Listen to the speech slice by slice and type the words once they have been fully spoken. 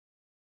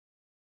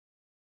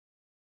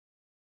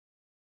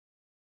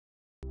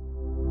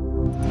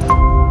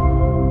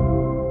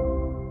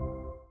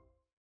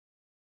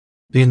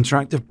The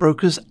Interactive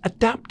Broker's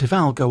adaptive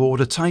algo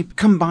order type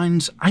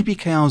combines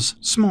IBKR's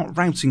smart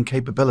routing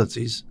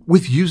capabilities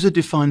with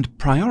user-defined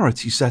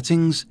priority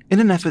settings in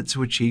an effort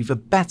to achieve a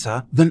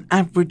better than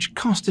average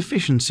cost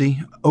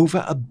efficiency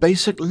over a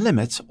basic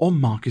limit or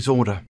market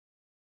order.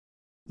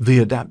 The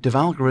adaptive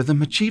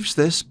algorithm achieves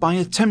this by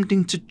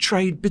attempting to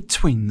trade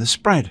between the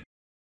spread.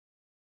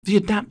 The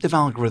adaptive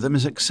algorithm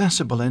is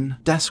accessible in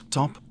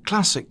desktop,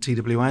 classic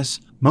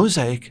TWS,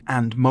 mosaic,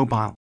 and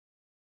mobile.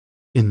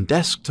 In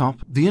desktop,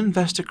 the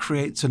investor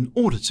creates an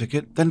order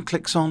ticket, then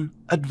clicks on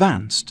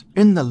Advanced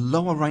in the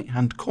lower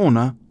right-hand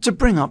corner to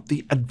bring up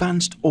the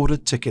Advanced Order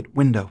Ticket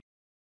window.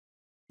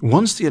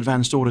 Once the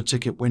Advanced Order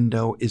Ticket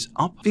window is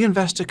up, the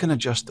investor can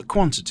adjust the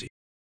quantity.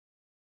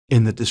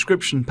 In the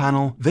description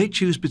panel, they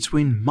choose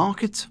between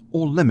Market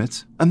or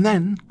Limit, and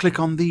then click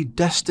on the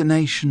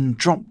Destination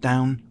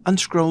drop-down and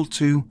scroll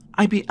to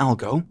IB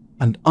Algo,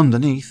 and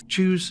underneath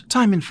choose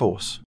Time in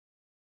Force.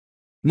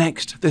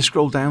 Next, they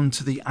scroll down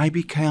to the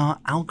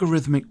IBKR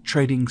Algorithmic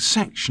Trading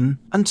section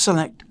and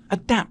select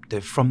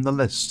Adaptive from the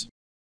list.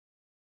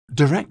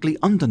 Directly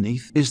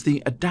underneath is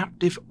the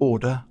Adaptive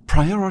Order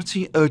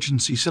Priority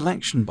Urgency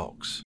selection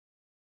box.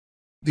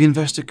 The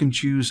investor can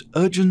choose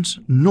Urgent,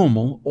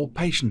 Normal, or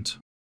Patient.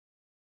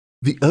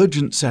 The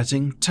Urgent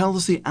setting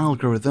tells the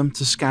algorithm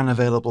to scan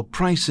available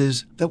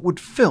prices that would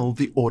fill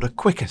the order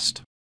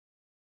quickest.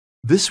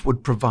 This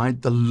would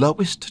provide the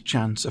lowest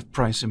chance of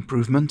price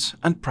improvement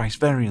and price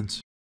variance.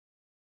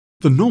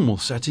 The Normal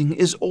setting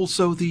is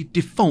also the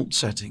default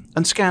setting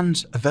and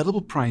scans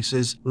available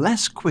prices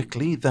less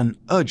quickly than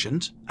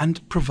Urgent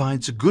and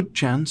provides a good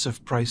chance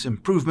of price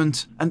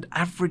improvement and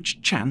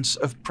average chance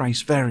of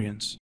price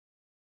variance.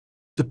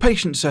 The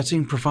Patient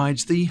setting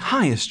provides the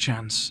highest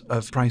chance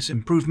of price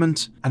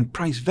improvement and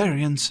price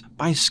variance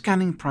by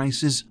scanning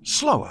prices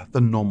slower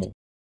than normal.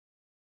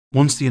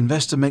 Once the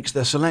investor makes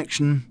their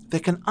selection, they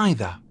can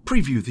either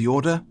preview the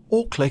order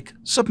or click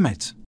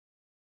Submit.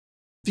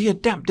 The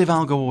adaptive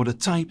algo order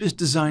type is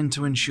designed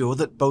to ensure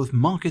that both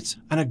market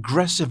and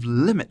aggressive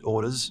limit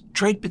orders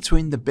trade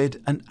between the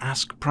bid and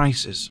ask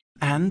prices,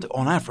 and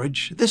on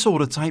average, this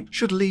order type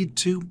should lead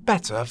to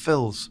better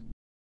fills.